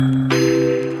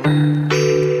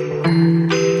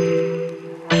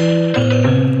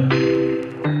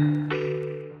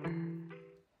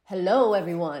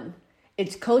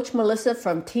It's Coach Melissa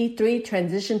from T3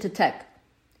 Transition to Tech.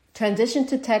 Transition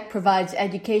to Tech provides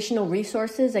educational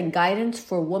resources and guidance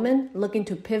for women looking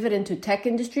to pivot into tech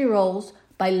industry roles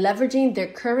by leveraging their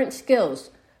current skills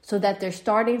so that they're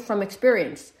starting from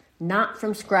experience, not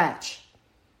from scratch.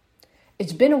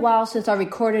 It's been a while since I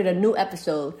recorded a new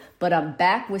episode, but I'm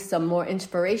back with some more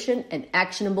inspiration and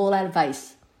actionable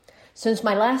advice. Since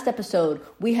my last episode,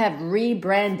 we have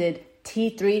rebranded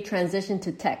T3 Transition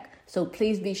to Tech. So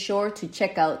please be sure to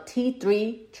check out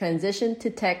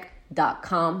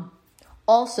t3transitiontotech.com.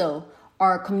 Also,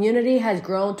 our community has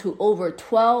grown to over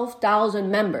 12,000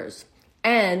 members,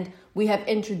 and we have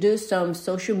introduced some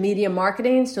social media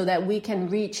marketing so that we can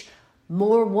reach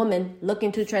more women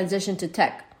looking to transition to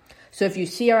tech. So if you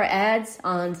see our ads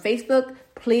on Facebook,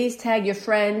 please tag your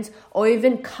friends or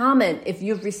even comment if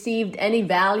you've received any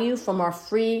value from our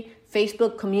free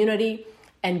Facebook community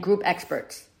and group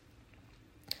experts.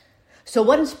 So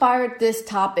what inspired this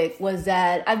topic was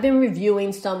that I've been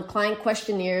reviewing some client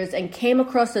questionnaires and came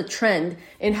across a trend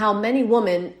in how many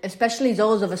women, especially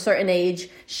those of a certain age,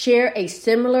 share a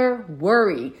similar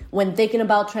worry when thinking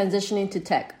about transitioning to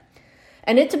tech.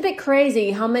 And it's a bit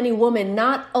crazy how many women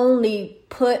not only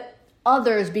put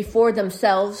others before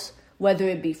themselves, whether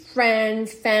it be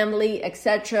friends, family,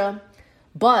 etc.,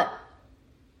 but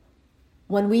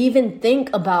when we even think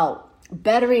about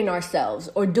bettering ourselves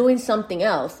or doing something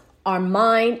else, our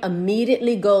mind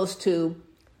immediately goes to,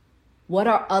 what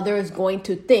are others going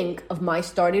to think of my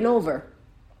starting over?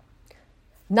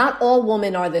 Not all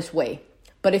women are this way,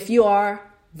 but if you are,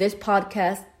 this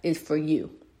podcast is for you.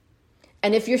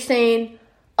 And if you're saying,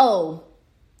 oh,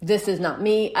 this is not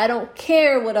me, I don't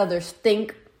care what others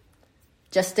think,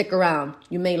 just stick around.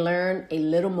 You may learn a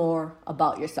little more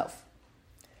about yourself.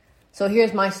 So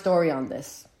here's my story on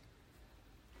this.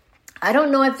 I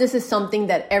don't know if this is something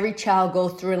that every child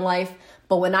goes through in life,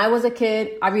 but when I was a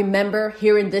kid, I remember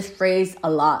hearing this phrase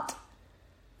a lot.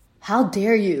 How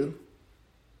dare you?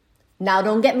 Now,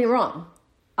 don't get me wrong.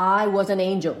 I was an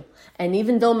angel. And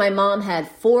even though my mom had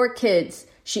 4 kids,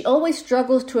 she always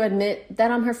struggles to admit that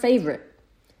I'm her favorite.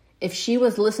 If she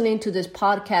was listening to this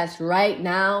podcast right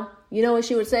now, you know what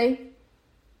she would say?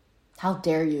 How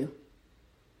dare you?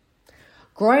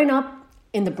 Growing up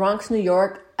in the Bronx, New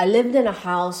York, I lived in a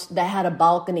house that had a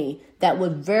balcony that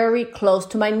was very close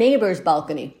to my neighbor's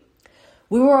balcony.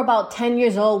 We were about 10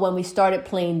 years old when we started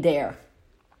playing there.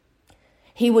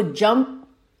 He would jump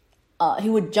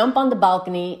on the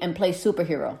balcony and play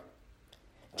superhero.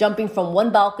 Jumping from one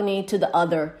balcony to the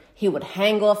other, he would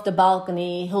hang off the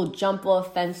balcony, he'll jump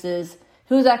off fences.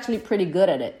 He was actually pretty good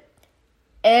at it.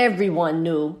 Everyone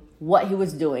knew what he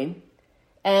was doing,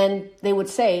 and they would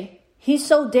say, he's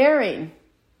so daring.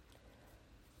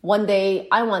 One day,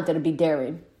 I wanted to be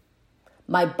daring.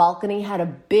 My balcony had a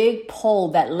big pole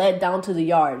that led down to the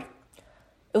yard.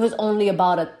 It was only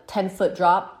about a 10-foot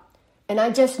drop, and I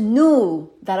just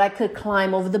knew that I could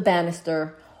climb over the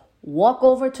banister, walk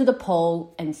over to the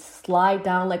pole, and slide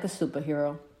down like a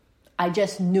superhero. I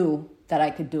just knew that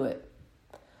I could do it.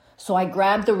 So I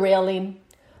grabbed the railing,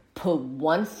 put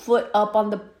one foot up on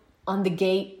the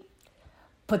gate,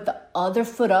 put the other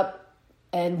foot up,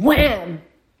 and wham!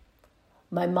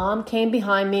 My mom came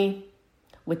behind me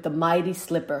with the mighty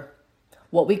slipper,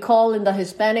 what we call in the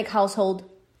Hispanic household,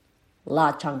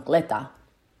 la chancleta.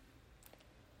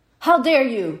 How dare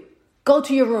you? Go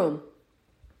to your room.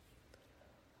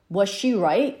 Was she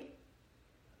right?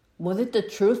 Was it the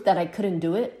truth that I couldn't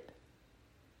do it?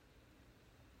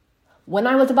 When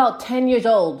I was about 10 years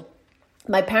old,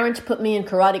 my parents put me in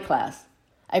karate class.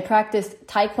 I practiced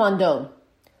taekwondo.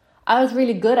 I was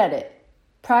really good at it,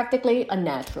 practically a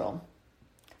natural.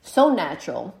 So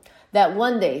natural that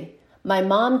one day my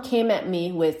mom came at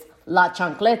me with la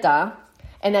chancleta,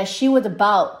 and as she was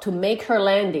about to make her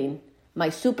landing, my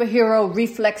superhero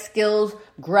reflex skills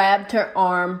grabbed her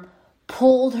arm,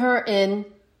 pulled her in,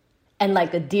 and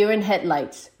like a deer in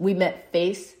headlights, we met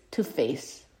face to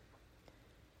face.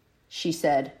 She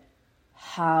said,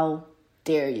 how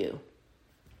dare you?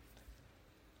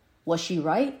 Was she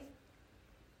right?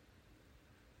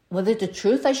 Was it the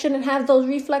truth I shouldn't have those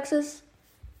reflexes?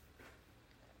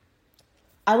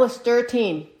 I was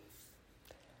 13.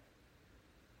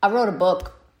 I wrote a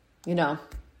book. You know,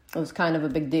 it was kind of a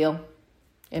big deal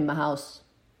in my house.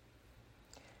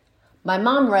 My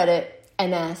mom read it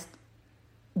and asked,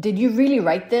 did you really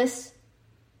write this?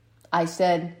 I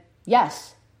said,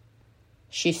 yes.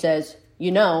 She says,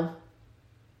 you know,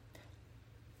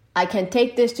 I can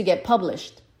take this to get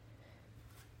published,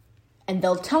 and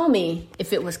they'll tell me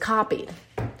if it was copied.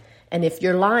 And if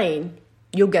you're lying,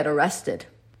 you'll get arrested.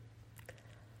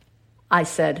 I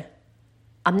said,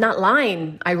 I'm not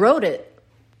lying. I wrote it.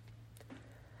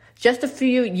 Just a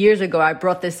few years ago, I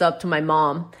brought this up to my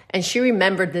mom, and she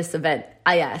remembered this event.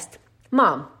 I asked,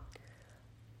 Mom,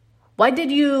 why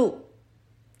did you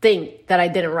think that I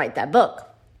didn't write that book?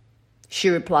 She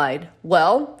replied,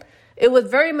 well, it was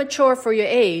very mature for your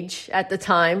age at the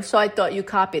time, so I thought you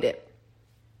copied it.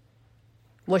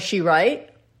 Was she right?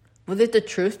 Was it the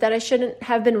truth that I shouldn't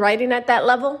have been writing at that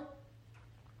level?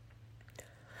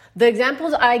 The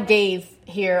examples I gave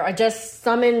here are just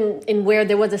some in where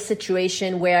there was a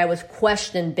situation where I was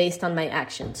questioned based on my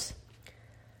actions.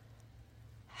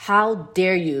 How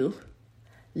dare you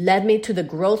led me to the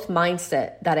growth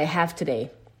mindset that I have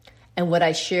today and what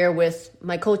I share with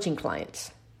my coaching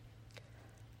clients.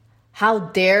 How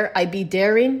dare I be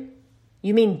daring?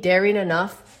 You mean daring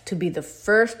enough to be the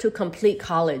first to complete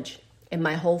college in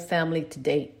my whole family to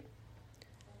date?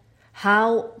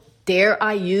 How dare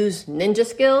I use ninja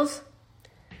skills?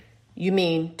 You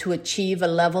mean to achieve a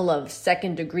level of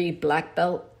 2nd degree black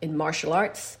belt in martial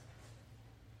arts?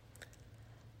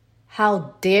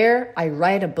 How dare I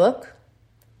write a book?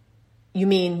 You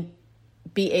mean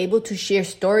be able to share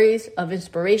stories of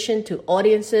inspiration to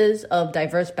audiences of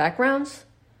diverse backgrounds?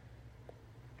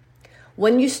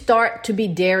 When you start to be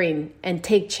daring and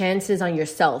take chances on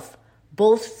yourself,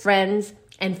 both friends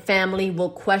and family will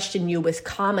question you with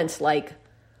comments like,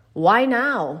 why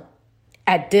now?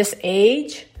 At this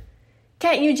age?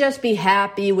 Can't you just be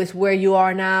happy with where you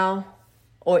are now?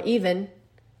 Or even,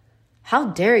 how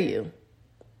dare you?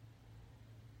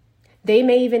 They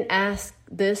may even ask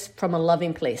this from a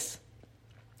loving place.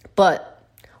 But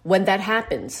when that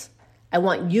happens, I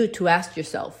want you to ask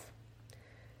yourself,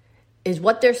 is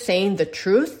what they're saying the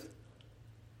truth?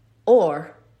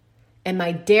 Or am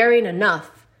I daring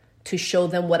enough to show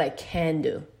them what I can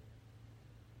do?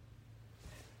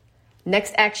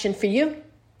 Next action for you.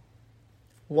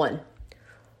 1.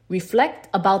 Reflect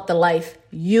about the life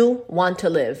you want to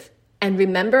live. And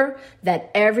remember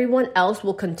that everyone else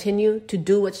will continue to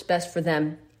do what's best for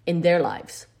them in their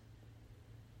lives.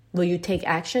 Will you take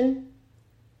action?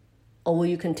 Or will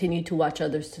you continue to watch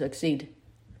others succeed?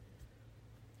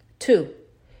 2.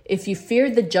 If you fear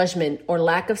the judgment or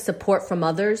lack of support from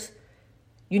others,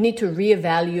 you need to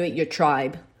reevaluate your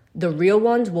tribe. The real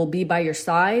ones will be by your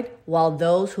side, while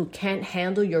those who can't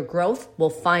handle your growth will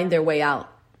find their way out.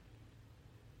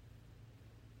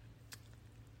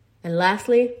 And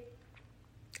lastly,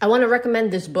 I want to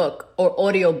recommend this book, or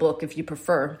audio book if you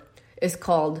prefer. It's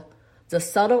called The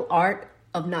Subtle Art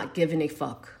of Not Giving a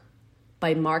Fuck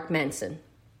by Mark Manson.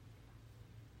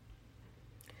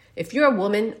 If you're a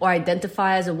woman or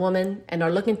identify as a woman and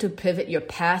are looking to pivot your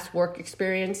past work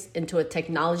experience into a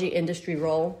technology industry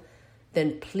role,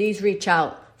 then please reach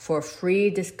out for a free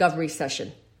discovery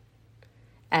session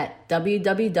at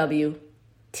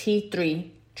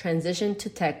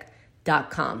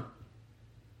www.t3transitiontotech.com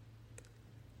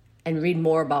and read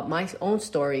more about my own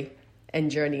story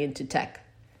and journey into tech.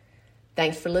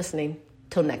 Thanks for listening.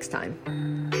 Till next time.